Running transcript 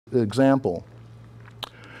example.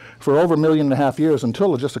 For over 1.5 million years,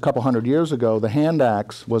 until just a couple hundred years ago, the hand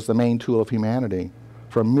axe was the main tool of humanity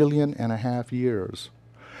for 1.5 million years.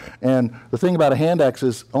 And the thing about a hand axe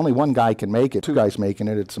is only one guy can make it. Two guys making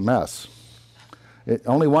it, it's a mess.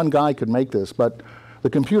 Only one guy could make this. But the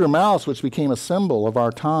computer mouse, which became a symbol of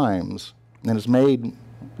our times and has made,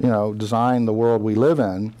 designed the world we live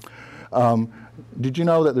in, did you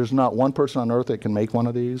know that there's not one person on earth that can make one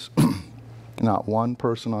of these? Not one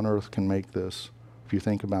person on earth can make this, if you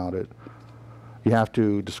think about it. You have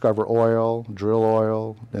to discover oil, drill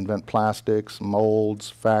oil, invent plastics, molds,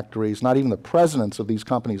 factories. Not even the presidents of these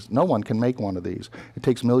companies, no one can make one of these. It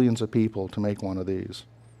takes millions of people to make one of these.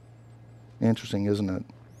 Interesting, isn't it?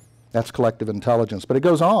 That's collective intelligence. But it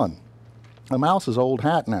goes on. The mouse is old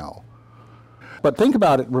hat now. But think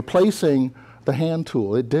about it replacing the hand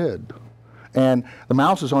tool. It did. And the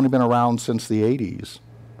mouse has only been around since the 80s,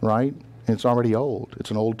 right? And it's already old. It's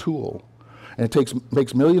an old tool. And it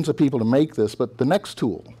takes millions of people to make this, but the next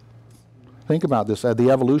tool, think about this,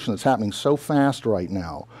 the evolution that's happening so fast right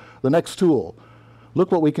now. The next tool,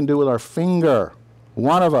 look what we can do with our finger.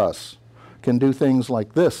 One of us can do things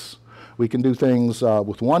like this. We can do things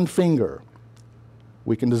with one finger.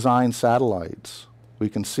 We can design satellites. We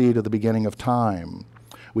can see to the beginning of time.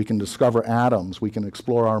 We can discover atoms. We can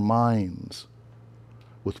explore our minds.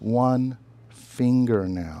 With one finger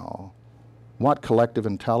now. What collective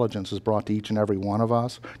intelligence is brought to each and every one of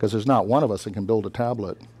us? Because there's not one of us that can build a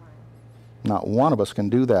tablet. Not one of us can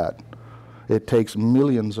do that. It takes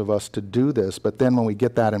millions of us to do this, but then when we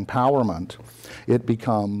get that empowerment, it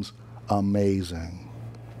becomes amazing.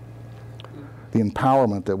 The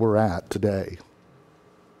empowerment that we're at today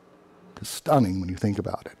is stunning when you think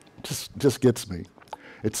about it. Just gets me.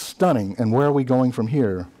 It's stunning, and where are we going from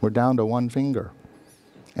here? We're down to one finger.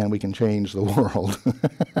 And we can change the world.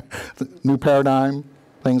 New paradigm,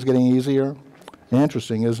 things getting easier.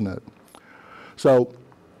 Interesting, isn't it? So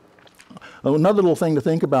another little thing to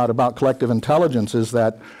think about collective intelligence is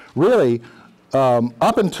that really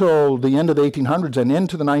up until the end of the 1800s and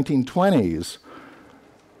into the 1920s,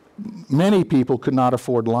 many people could not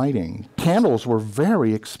afford lighting. Candles were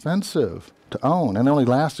very expensive to own and only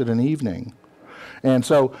lasted an evening. And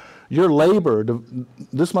so your labor,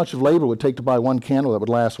 this much of labor would take to buy one candle that would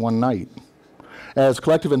last one night. As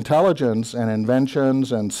collective intelligence and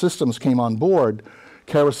inventions and systems came on board,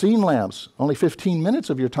 kerosene lamps, only 15 minutes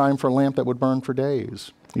of your time for a lamp that would burn for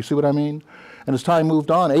days. You see what I mean? And as time moved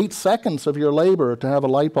on, 8 seconds of your labor to have a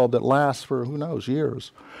light bulb that lasts for, who knows,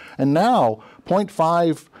 years. And now,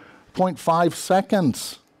 0.5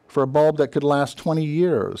 seconds for a bulb that could last 20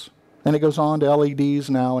 years. And it goes on to LEDs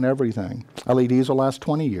now and everything. LEDs will last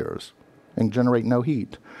 20 years and generate no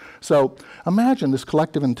heat. So imagine this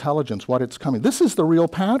collective intelligence, what it's coming. This is the real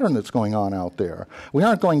pattern that's going on out there. We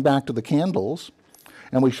aren't going back to the candles,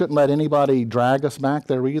 and we shouldn't let anybody drag us back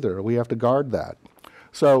there either. We have to guard that.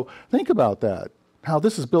 So think about that, how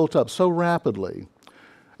this is built up so rapidly.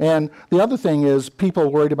 And the other thing is people are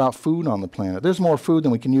worried about food on the planet. There's more food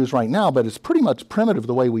than we can use right now, but it's pretty much primitive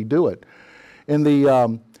the way we do it. In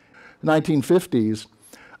the 1950s,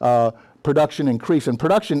 production increased. And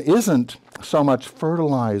production isn't so much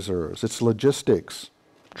fertilizers, it's logistics,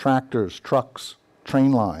 tractors, trucks,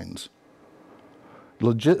 train lines.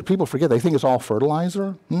 People forget, they think it's all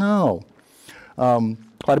fertilizer. No.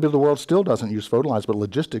 Quite a bit of the world still doesn't use fertilizer, but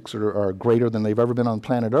logistics are greater than they've ever been on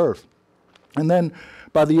planet Earth. And then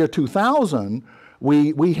by the year 2000,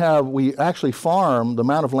 we actually farm, the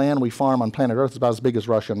amount of land we farm on planet Earth is about as big as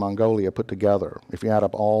Russia and Mongolia put together, if you add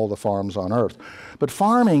up all the farms on Earth. But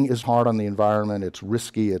farming is hard on the environment, it's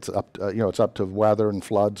risky, it's up to weather and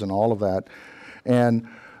floods and all of that. And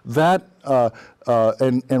that,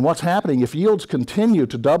 and what's happening, if yields continue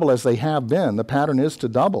to double as they have been, the pattern is to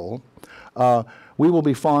double, we will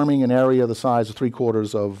be farming an area the size of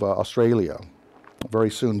 3/4 of Australia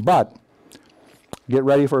very soon. But get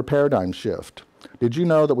ready for a paradigm shift. Did you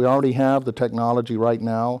know that we already have the technology right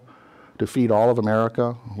now to feed all of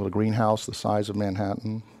America with a greenhouse the size of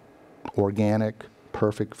Manhattan? Organic,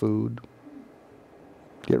 perfect food.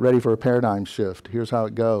 Get ready for a paradigm shift. Here's how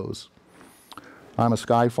it goes. I'm a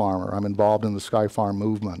sky farmer. I'm involved in the sky farm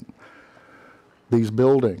movement. These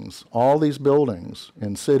buildings, all these buildings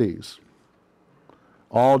in cities,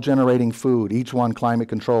 all generating food, each one climate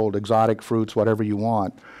controlled, exotic fruits, whatever you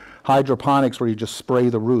want. Hydroponics where you just spray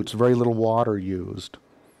the roots, very little water used.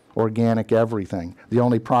 Organic everything. The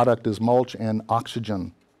only product is mulch and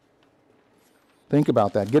oxygen. Think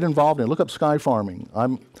about that. Get involved in it. Look up sky farming.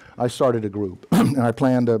 I started a group, and I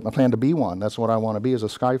plan to be one. That's what I want to be, as a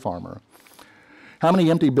sky farmer. How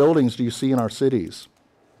many empty buildings do you see in our cities?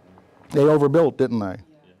 They overbuilt, didn't they?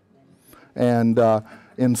 And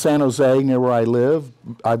in San Jose, near where I live,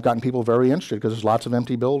 I've gotten people very interested because there's lots of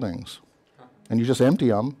empty buildings. And you just empty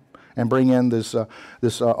them and bring in this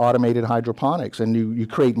automated hydroponics. And you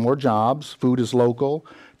create more jobs, food is local,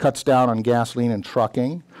 cuts down on gasoline and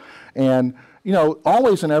trucking. And, you know,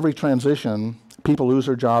 always in every transition, people lose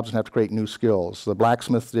their jobs and have to create new skills. The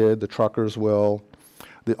blacksmiths did, the truckers will.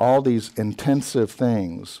 All these intensive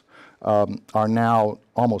things are now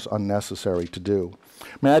almost unnecessary to do.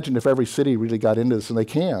 Imagine if every city really got into this, and they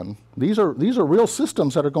can. These are real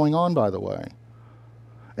systems that are going on, by the way.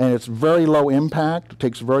 And it's very low impact, it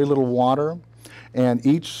takes very little water, and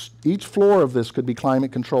each floor of this could be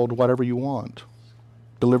climate controlled, whatever you want,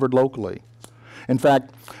 delivered locally. In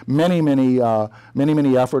fact, many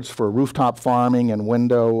efforts for rooftop farming and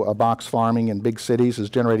window box farming in big cities is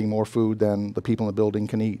generating more food than the people in the building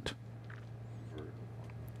can eat.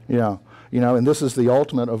 Yeah, you know, and this is the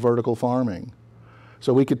ultimate of vertical farming.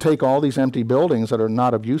 So we could take all these empty buildings that are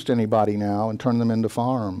not of use to anybody now and turn them into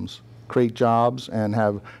farms, create jobs, and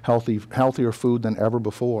have healthier food than ever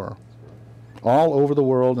before. All over the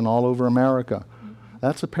world and all over America.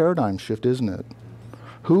 That's a paradigm shift, isn't it?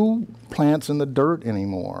 Who plants in the dirt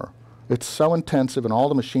anymore? It's so intensive, and all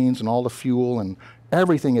the machines and all the fuel and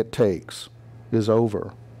everything it takes is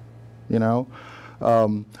over, you know?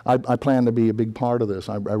 I plan to be a big part of this.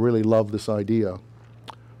 I really love this idea.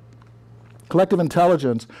 Collective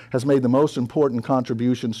intelligence has made the most important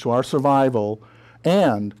contributions to our survival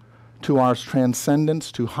and to our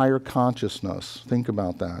transcendence to higher consciousness. Think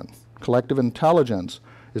about that. Collective intelligence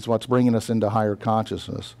is what's bringing us into higher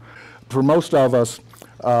consciousness. For most of us,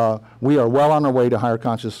 we are well on our way to higher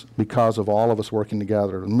consciousness because of all of us working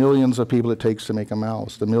together. The millions of people it takes to make a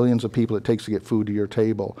mouse, the millions of people it takes to get food to your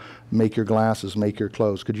table, make your glasses, make your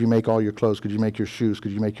clothes. Could you make all your clothes? Could you make your shoes?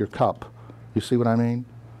 Could you make your cup? You see what I mean?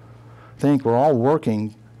 Think we're all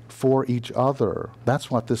working for each other.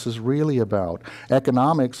 That's what this is really about.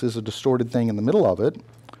 Economics is a distorted thing in the middle of it,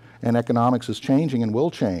 and economics is changing and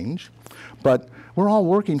will change, but we're all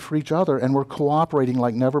working for each other, and we're cooperating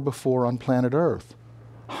like never before on planet Earth.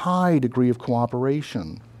 High degree of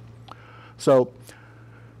cooperation. So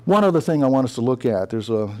one other thing I want us to look at,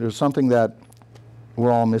 there's something that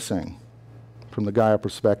we're all missing from the Gaia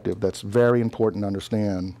perspective that's very important to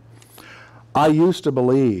understand. I used to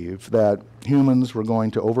believe that humans were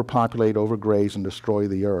going to overpopulate, overgraze, and destroy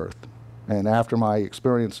the Earth. And after my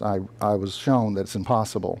experience, I was shown that it's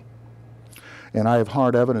impossible. And I have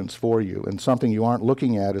hard evidence for you. And something you aren't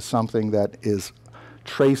looking at is something that is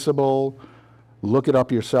traceable. Look it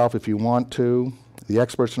up yourself if you want to. The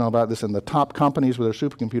experts know about this, and the top companies with their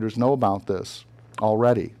supercomputers know about this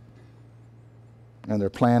already. And they're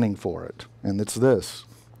planning for it. And it's this.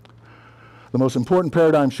 The most important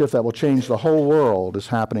paradigm shift that will change the whole world is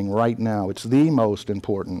happening right now. It's the most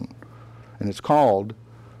important, and it's called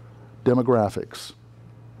demographics.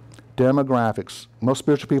 Demographics. Most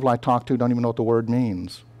spiritual people I talk to don't even know what the word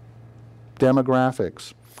means.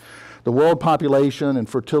 Demographics. The world population and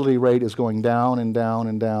fertility rate is going down and down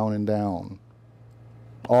and down and down.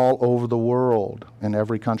 All over the world, in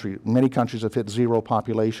every country. Many countries have hit zero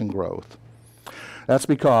population growth. That's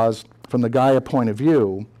because, from the Gaia point of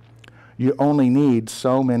view, you only need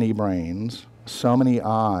so many brains, so many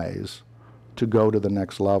eyes to go to the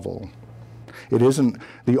next level. It isn't,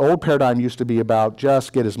 the old paradigm used to be about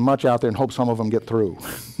just get as much out there and hope some of them get through.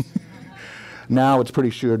 Now it's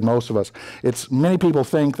pretty sure most of us. Many people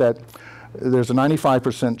think that there's a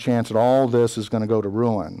 95% chance that all this is going to go to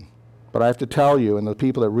ruin. But I have to tell you, and the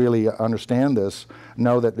people that really understand this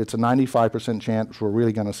know that it's a 95% chance we're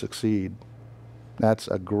really going to succeed. That's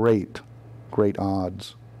a great, great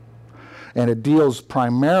odds. And it deals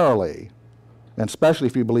primarily, and especially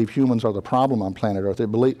if you believe humans are the problem on planet Earth, it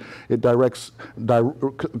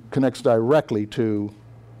connects directly to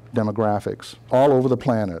demographics all over the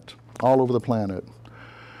planet, all over the planet.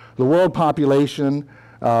 The world population,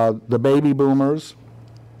 the baby boomers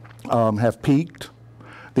have peaked.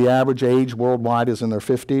 The average age worldwide is in their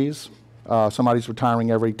 50s. Somebody's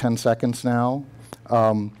retiring every 10 seconds now.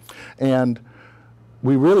 And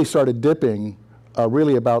we really started dipping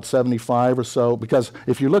really about 75 or so, because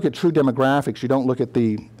if you look at true demographics, you don't look at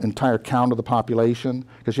the entire count of the population,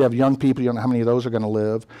 because you have young people, you don't know how many of those are going to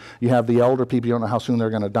live. You have the elder people, you don't know how soon they're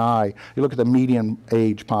going to die. You look at the median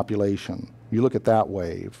age population. You look at that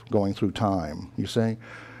wave going through time, you see?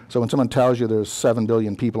 So when someone tells you there's 7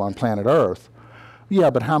 billion people on planet Earth, yeah,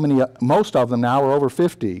 but how many, most of them now are over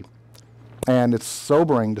 50. And it's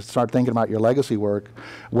sobering to start thinking about your legacy work.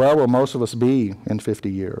 Where will most of us be in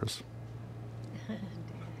 50 years?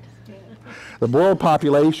 The world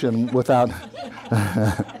population without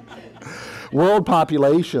world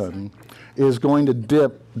population is going to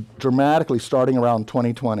dip dramatically starting around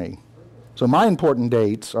 2020. So my important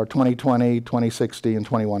dates are 2020, 2060, and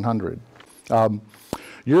 2100.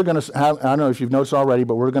 You're going to have, I don't know if you've noticed already,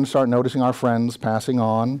 but we're going to start noticing our friends passing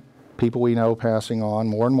on, people we know passing on,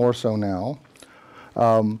 more and more so now.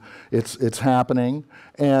 It's happening.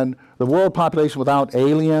 And the world population without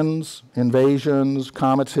aliens, invasions,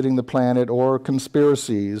 comets hitting the planet, or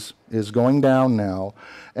conspiracies is going down now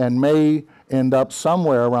and may end up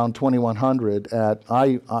somewhere around 2100 at,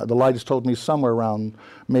 the light has told me somewhere around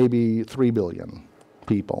maybe 3 billion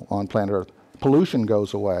people on planet Earth. Pollution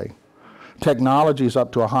goes away. Technology is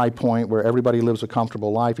up to a high point where everybody lives a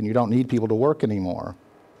comfortable life and you don't need people to work anymore.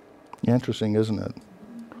 Interesting, isn't it?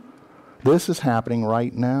 This is happening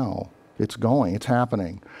right now. It's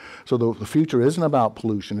happening. So the future isn't about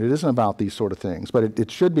pollution, it isn't about these sort of things, but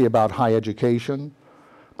it should be about high education,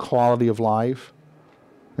 quality of life,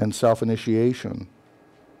 and self-initiation.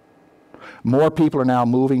 More people are now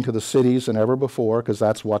moving to the cities than ever before because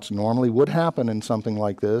that's what normally would happen in something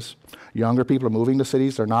like this. Younger people are moving to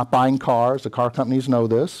cities, they're not buying cars, the car companies know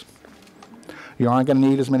this. You aren't going to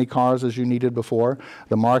need as many cars as you needed before.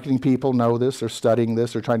 The marketing people know this, they're studying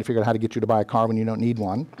this, they're trying to figure out how to get you to buy a car when you don't need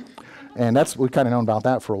one. And we've kind of known about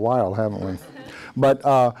that for a while, haven't we? But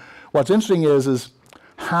what's interesting is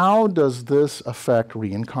how does this affect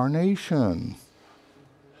reincarnation?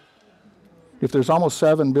 If there's almost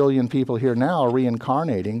 7 billion people here now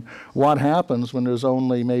reincarnating, what happens when there's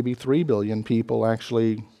only maybe 3 billion people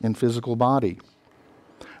actually in physical body?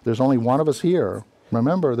 There's only one of us here.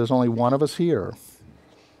 Remember, there's only one of us here.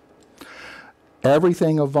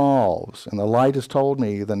 Everything evolves, and the light has told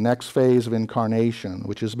me the next phase of incarnation,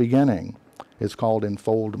 which is beginning, is called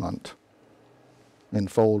enfoldment.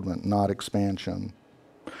 Enfoldment, not expansion.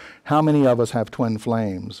 How many of us have twin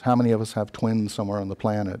flames? How many of us have twins somewhere on the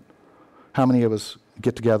planet? How many of us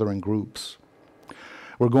get together in groups?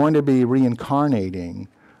 We're going to be reincarnating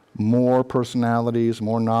more personalities,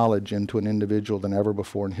 more knowledge into an individual than ever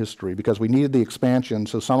before in history because we needed the expansion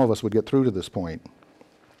so some of us would get through to this point.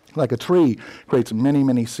 Like a tree creates many,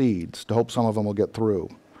 many seeds to hope some of them will get through.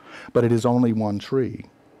 But it is only one tree.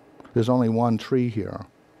 There's only one tree here.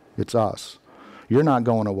 It's us. You're not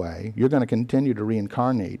going away. You're going to continue to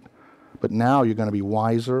reincarnate. But now you're going to be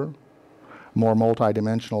wiser, more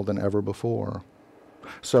multidimensional than ever before.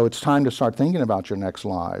 So it's time to start thinking about your next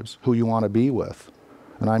lives, who you want to be with.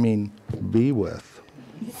 And I mean be with.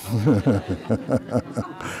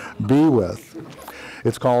 Be with.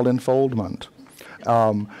 It's called enfoldment.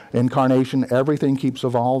 Incarnation, everything keeps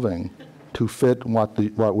evolving to fit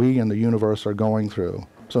what we in the universe are going through.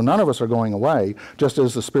 So none of us are going away, just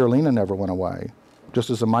as the spirulina never went away,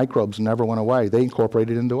 just as the microbes never went away. They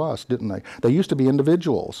incorporated into us, didn't they? They used to be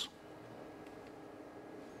individuals.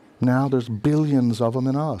 Now there's billions of them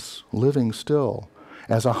in us, living still,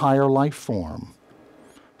 as a higher life form.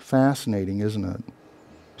 Fascinating, isn't it?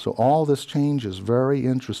 So all this changes very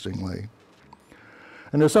interestingly.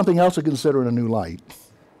 And there's something else to consider in a new light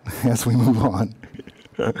as we move on.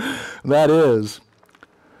 That is,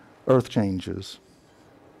 Earth changes.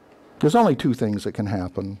 There's only two things that can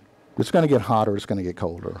happen. It's going to get hotter, it's going to get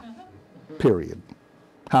colder. Period.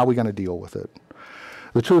 How are we going to deal with it?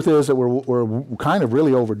 The truth is that we're kind of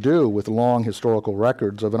really overdue with long historical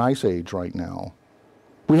records of an ice age right now.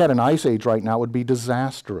 If we had an ice age right now, it would be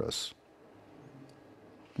disastrous.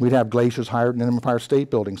 We'd have glaciers higher than the Empire State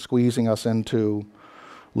Building squeezing us into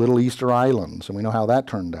little Easter islands, and we know how that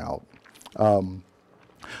turned out.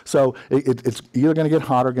 So it's either going to get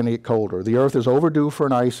hotter or going to get colder. The Earth is overdue for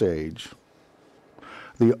an ice age.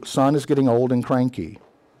 The sun is getting old and cranky.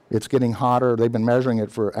 It's getting hotter. They've been measuring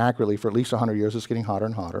it accurately for at least 100 years. It's getting hotter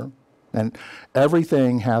and hotter. And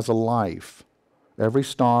everything has a life. Every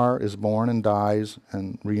star is born and dies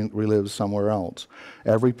and relives somewhere else.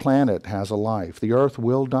 Every planet has a life. The Earth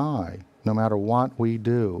will die no matter what we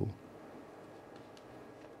do.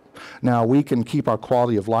 Now, we can keep our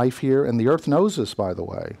quality of life here, and the Earth knows this, by the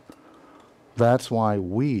way. That's why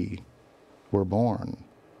we were born.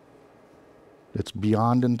 It's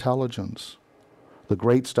beyond intelligence. The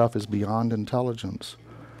great stuff is beyond intelligence.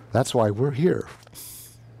 That's why we're here.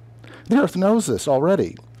 The Earth knows this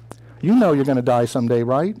already. You know you're going to die someday,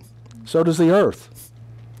 right? So does the Earth.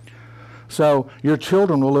 So your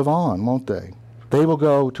children will live on, won't they? They will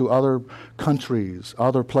go to other countries,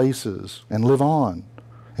 other places, and live on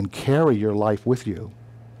and carry your life with you.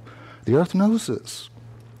 The Earth knows this.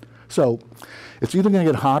 So it's either going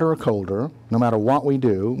to get hotter or colder, no matter what we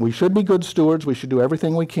do. We should be good stewards. We should do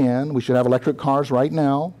everything we can. We should have electric cars right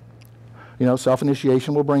now. You know,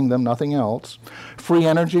 self-initiation will bring them, nothing else. Free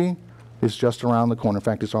energy is just around the corner. In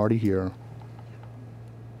fact, it's already here.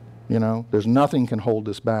 You know, there's nothing can hold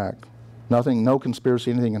this back. Nothing, no conspiracy,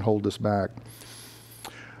 anything can hold this back.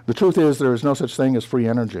 The truth is there is no such thing as free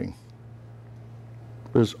energy.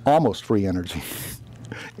 There's almost free energy.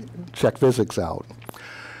 Check physics out.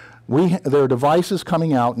 There are devices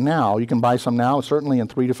coming out now. You can buy some now. Certainly in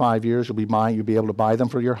 3 to 5 years you'll be able to buy them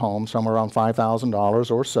for your home, somewhere around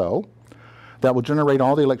 $5,000 or so, that will generate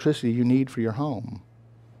all the electricity you need for your home.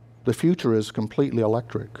 The future is completely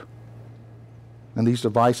electric. And these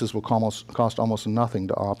devices will cost almost nothing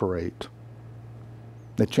to operate.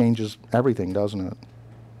 It changes everything, doesn't it?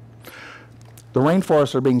 The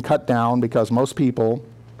rainforests are being cut down because most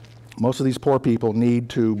of these poor people need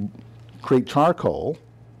to create charcoal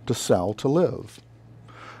to sell to live,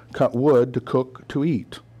 cut wood to cook to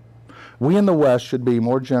eat. We in the West should be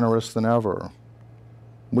more generous than ever.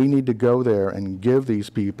 We need to go there and give these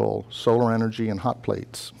people solar energy and hot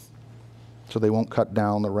plates so they won't cut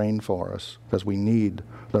down the rainforest, because we need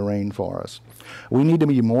the rainforest. We need to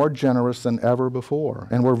be more generous than ever before,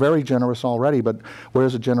 and we're very generous already, but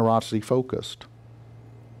where's the generosity focused?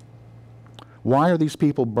 Why are these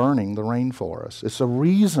people burning the rainforest? It's a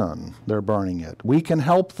reason they're burning it. We can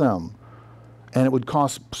help them, and it would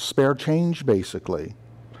cost spare change, basically.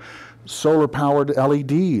 Solar-powered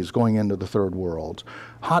LEDs going into the third world.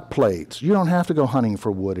 Hot plates. You don't have to go hunting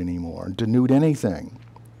for wood anymore, denude anything.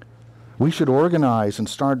 We should organize and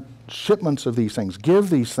start shipments of these things,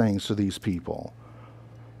 give these things to these people.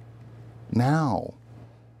 Now,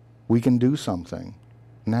 we can do something.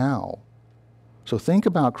 Now. So think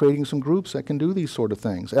about creating some groups that can do these sort of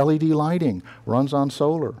things. LED lighting runs on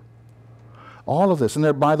solar. All of this. And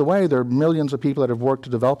there, by the way, there are millions of people that have worked to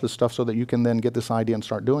develop this stuff so that you can then get this idea and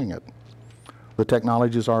start doing it. The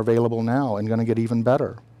technologies are available now and going to get even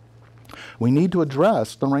better. We need to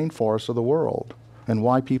address the rainforests of the world and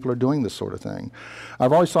why people are doing this sort of thing.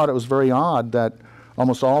 I've always thought it was very odd that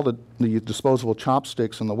almost all the disposable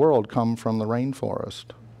chopsticks in the world come from the rainforest.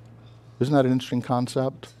 Isn't that an interesting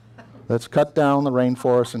concept? Let's cut down the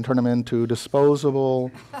rainforest and turn them into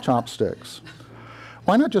disposable chopsticks.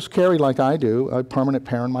 Why not just carry, like I do, a permanent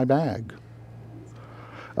pair in my bag?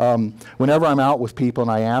 Whenever I'm out with people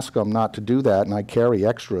and I ask them not to do that and I carry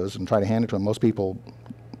extras and try to hand it to them, most people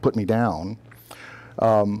put me down.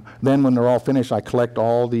 Then when they're all finished, I collect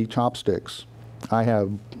all the chopsticks. I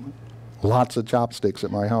have lots of chopsticks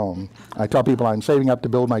at my home. I tell people I'm saving up to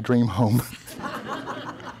build my dream home.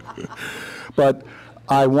 But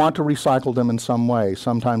I want to recycle them in some way.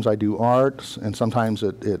 Sometimes I do art, and sometimes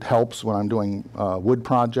it helps when I'm doing wood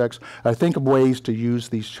projects. I think of ways to use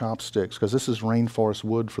these chopsticks, because this is rainforest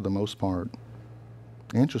wood for the most part.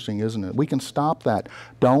 Interesting, isn't it? We can stop that.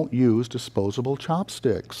 Don't use disposable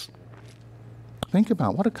chopsticks. Think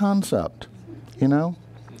about what a concept, you know?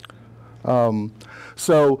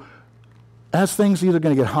 So as things are either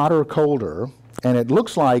going to get hotter or colder, and it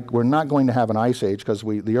looks like we're not going to have an ice age, because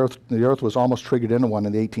the Earth was almost triggered into one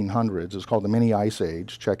in the 1800s. It's called the mini ice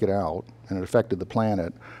age. Check it out. And it affected the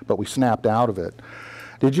planet, but we snapped out of it.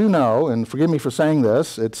 Did you know, and forgive me for saying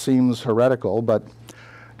this, it seems heretical, but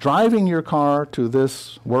driving your car to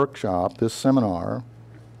this workshop, this seminar,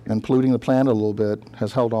 and polluting the planet a little bit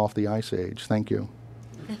has held off the ice age. Thank you.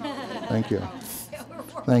 Thank you.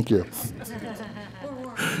 Thank you.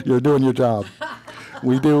 You're doing your job.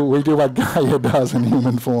 We do what Gaia does in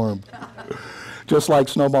human form. Just like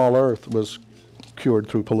Snowball Earth was cured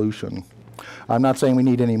through pollution. I'm not saying we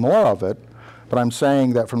need any more of it, but I'm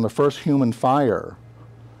saying that from the first human fire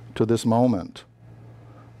to this moment,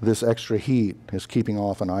 this extra heat is keeping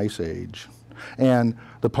off an ice age. And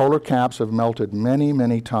the polar caps have melted many,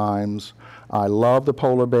 many times. I love the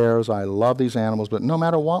polar bears, I love these animals, but no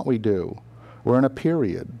matter what we do, we're in a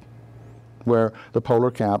period where the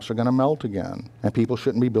polar caps are going to melt again, and people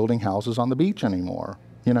shouldn't be building houses on the beach anymore,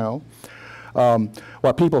 you know.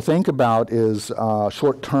 What people think about is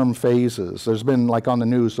short-term phases. There's been, like on the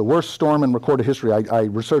news, the worst storm in recorded history. I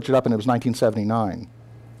researched it up, and it was 1979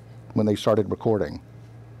 when they started recording.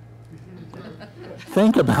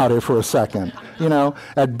 Think about it for a second. You know,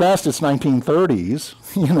 at best it's 1930s,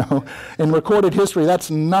 you know. In recorded history, that's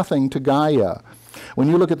nothing to Gaia. When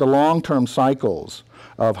you look at the long-term cycles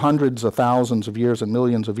of hundreds of thousands of years and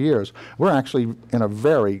millions of years, we're actually in a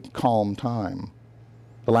very calm time.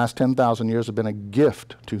 The last 10,000 years have been a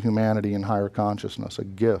gift to humanity and higher consciousness, a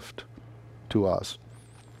gift to us.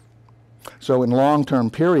 So in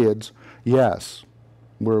long-term periods, yes,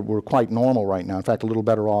 we're quite normal right now. In fact, a little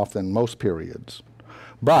better off than most periods.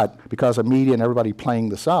 But because of media and everybody playing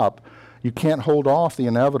this up, you can't hold off the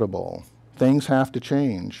inevitable. Things have to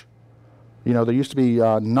change. You know, there used to be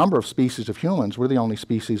a number of species of humans. We're the only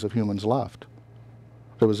species of humans left.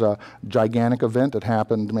 There was a gigantic event that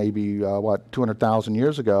happened maybe, 200,000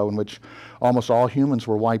 years ago, in which almost all humans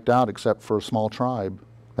were wiped out except for a small tribe.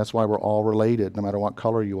 That's why we're all related, no matter what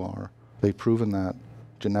color you are. They've proven that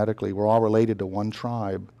genetically. We're all related to one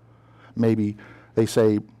tribe. Maybe, they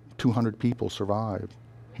say, 200 people survived,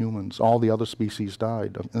 humans. All the other species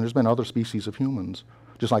died. And there's been other species of humans,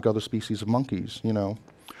 just like other species of monkeys, you know.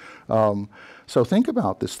 So think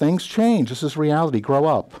about this. Things change. This is reality. Grow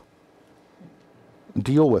up.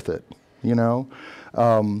 Deal with it, you know.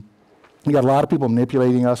 You got a lot of people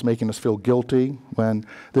manipulating us, making us feel guilty, when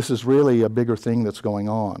this is really a bigger thing that's going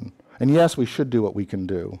on. And yes, we should do what we can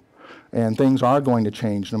do. And things are going to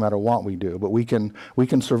change no matter what we do. But we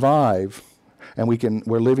can survive, and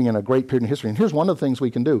we're living in a great period in history. And here's one of the things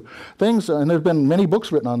we can do. And there have been many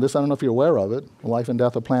books written on this. I don't know if you're aware of it, Life and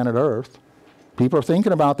Death of Planet Earth. People are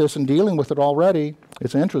thinking about this and dealing with it already.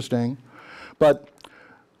 It's interesting. But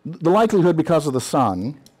the likelihood, because of the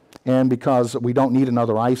sun, and because we don't need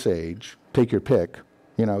another ice age, take your pick,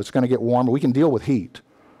 you know, it's going to get warmer. We can deal with heat.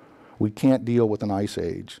 We can't deal with an ice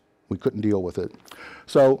age. We couldn't deal with it.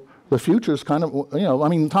 So the future is kind of, you know, I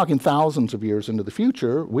mean, talking thousands of years into the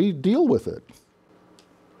future, we deal with it.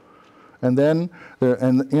 And then,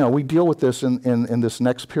 you know, we deal with this in this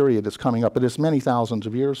next period that's coming up, but it's many thousands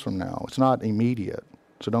of years from now. It's not immediate.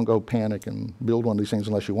 So don't go panic and build one of these things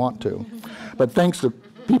unless you want to. But thanks to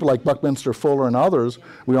people like Buckminster Fuller and others,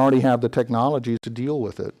 we already have the technologies to deal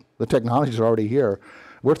with it. The technologies are already here.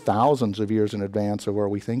 We're thousands of years in advance of where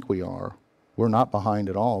we think we are. We're not behind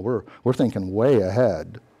at all. We're thinking way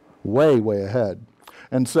ahead, way, way ahead.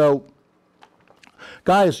 And so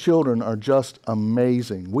Gaia's children are just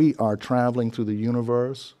amazing. We are traveling through the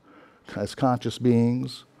universe as conscious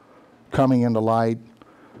beings, coming into light,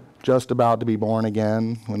 just about to be born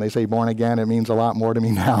again. When they say born again, it means a lot more to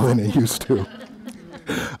me now than it used to.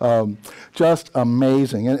 Just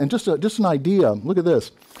amazing. And just an idea, look at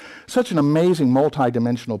this. Such an amazing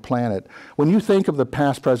multi-dimensional planet. When you think of the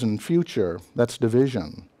past, present, and future, that's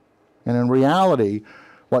division. And in reality,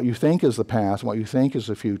 what you think is the past, what you think is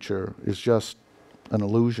the future, is just an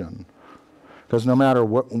illusion. Because no matter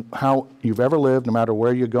how you've ever lived, no matter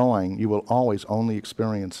where you're going, you will always only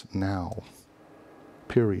experience now.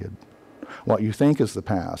 Period. What you think is the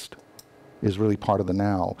past is really part of the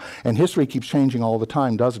now. And history keeps changing all the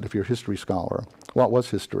time, doesn't it, if you're a history scholar? What was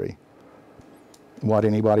history? What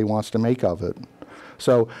anybody wants to make of it.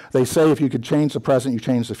 So they say if you could change the present, you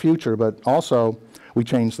change the future, but also we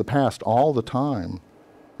change the past all the time.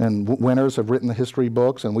 And winners have written the history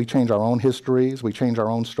books, and we change our own histories, we change our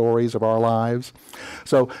own stories of our lives.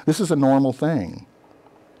 So this is a normal thing.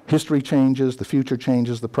 History changes, the future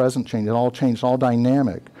changes, the present changes, it all changes, all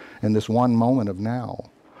dynamic in this one moment of now.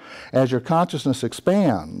 As your consciousness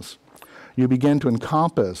expands, you begin to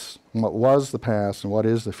encompass what was the past and what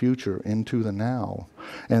is the future into the now.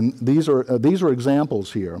 And these are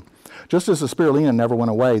examples here. Just as the spirulina never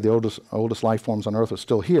went away, the oldest life forms on Earth are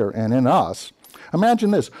still here and in us.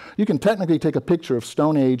 Imagine this. You can technically take a picture of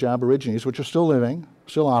Stone Age Aborigines, which are still living,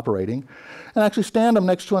 still operating, and actually stand them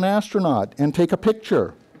next to an astronaut and take a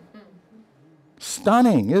picture.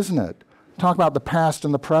 Stunning, isn't it? Talk about the past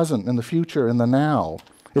and the present and the future and the now.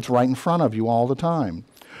 It's right in front of you all the time.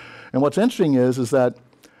 And what's interesting is that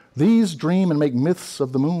these dream and make myths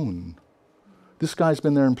of the moon. This guy's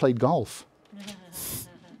been there and played golf.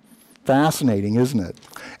 Fascinating, isn't it?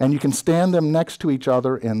 And you can stand them next to each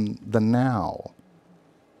other in the now,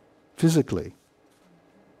 physically.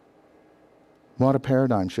 What a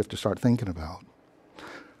paradigm shift to start thinking about.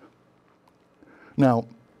 Now,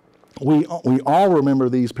 we all remember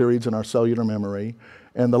these periods in our cellular memory,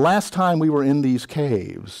 and the last time we were in these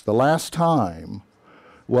caves, the last time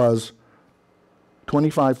was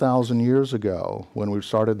 25,000 years ago when we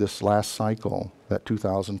started this last cycle that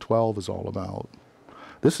 2012 is all about.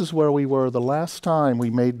 This is where we were the last time we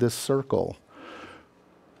made this circle.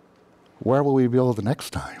 Where will we be the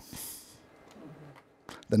next time?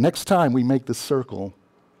 The next time we make this circle,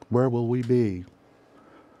 where will we be?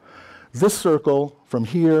 This circle, from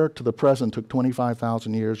here to the present, took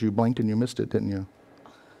 25,000 years. You blinked and you missed it, didn't you?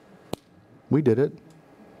 We did it.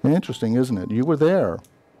 Interesting, isn't it? You were there.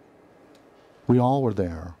 We all were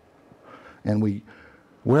there. And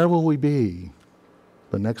where will we be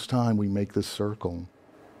the next time we make this circle?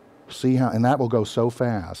 See how, and that will go so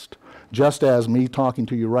fast. Just as me talking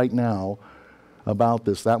to you right now about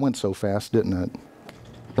this, that went so fast, didn't it?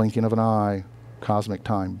 Blinking of an eye, cosmic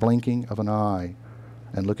time, blinking of an eye,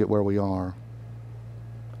 and look at where we are.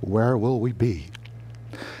 Where will we be?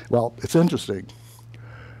 Well, it's interesting.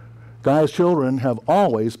 Gaia's children have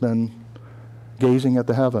always been gazing at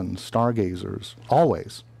the heavens, stargazers,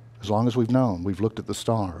 always. As long as we've known, we've looked at the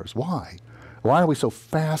stars. Why? Why are we so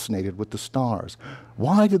fascinated with the stars?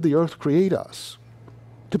 Why did the earth create us?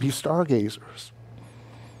 To be stargazers.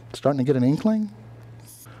 Starting to get an inkling?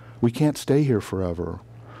 We can't stay here forever.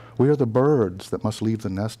 We are the birds that must leave the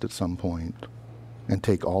nest at some point and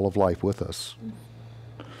take all of life with us.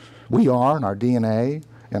 We are, and our DNA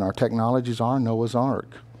and our technologies are, Noah's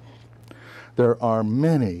Ark. There are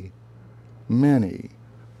many, many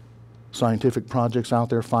scientific projects out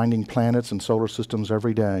there finding planets and solar systems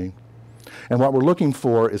every day. And what we're looking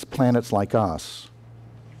for is planets like us,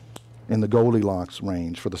 in the Goldilocks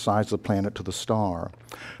range for the size of the planet to the star.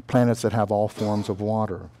 Planets that have all forms of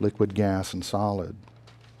water, liquid, gas, and solid.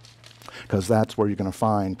 Because that's where you're going to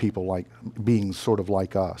find people like beings sort of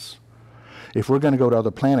like us. If we're going to go to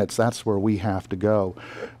other planets, that's where we have to go.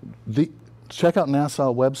 Check out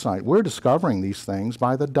NASA website. We're discovering these things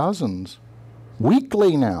by the dozens,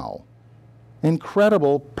 weekly now.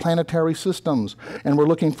 Incredible planetary systems, and we're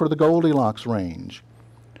looking for the Goldilocks range.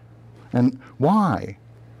 And why?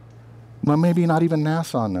 Well, maybe not even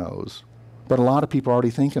NASA knows, but a lot of people are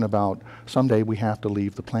already thinking about someday we have to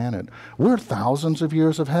leave the planet. We're thousands of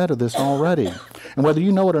years ahead of this already. And whether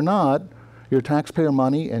you know it or not, your taxpayer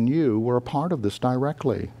money and you were a part of this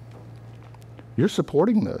directly. You're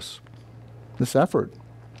supporting this effort.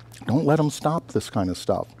 Don't let them stop this kind of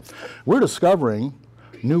stuff. We're discovering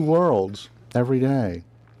new worlds every day.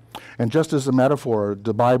 And just as a metaphor,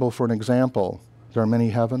 the Bible for an example, there are many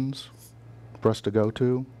heavens for us to go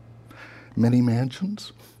to, many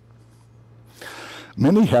mansions,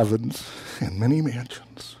 many heavens and many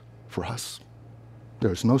mansions for us.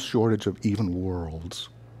 There's no shortage of even worlds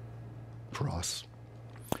for us.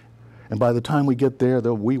 And by the time we get there,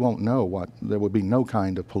 though, we won't know there will be no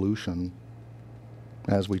kind of pollution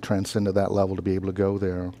as we transcend to that level to be able to go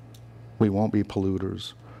there. We won't be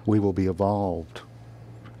polluters. We will be evolved.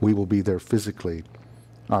 We will be there physically.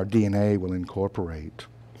 Our DNA will incorporate.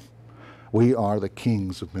 We are the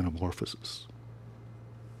kings of metamorphosis.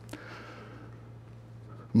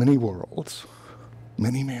 Many worlds,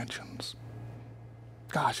 many mansions.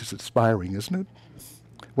 Gosh, it's inspiring, isn't it?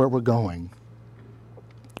 Where we're going.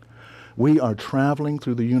 We are traveling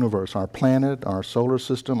through the universe. Our planet, our solar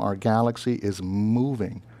system, our galaxy is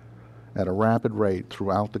moving at a rapid rate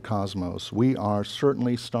throughout the cosmos. We are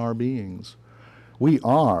certainly star beings. We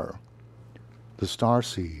are the star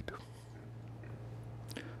seed.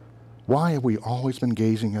 Why have we always been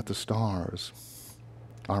gazing at the stars?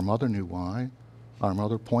 Our mother knew why. Our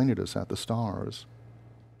mother pointed us at the stars.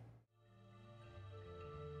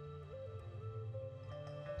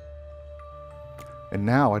 And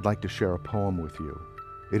now I'd like to share a poem with you.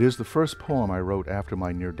 It is the first poem I wrote after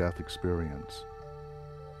my near-death experience.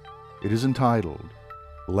 It is entitled,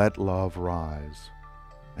 Let Love Rise,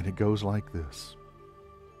 and it goes like this.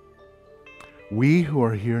 We who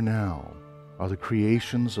are here now are the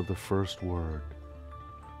creations of the first word.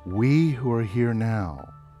 We who are here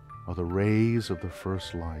now are the rays of the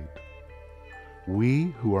first light.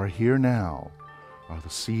 We who are here now are the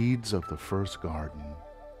seeds of the first garden.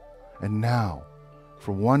 And now,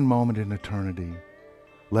 for one moment in eternity,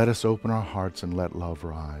 let us open our hearts and let love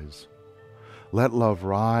rise. Let love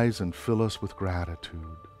rise and fill us with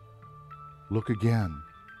gratitude. Look again,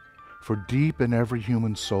 for deep in every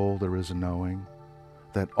human soul there is a knowing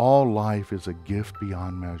that all life is a gift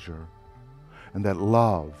beyond measure, and that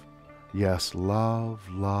love, yes, love,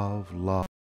 love, love,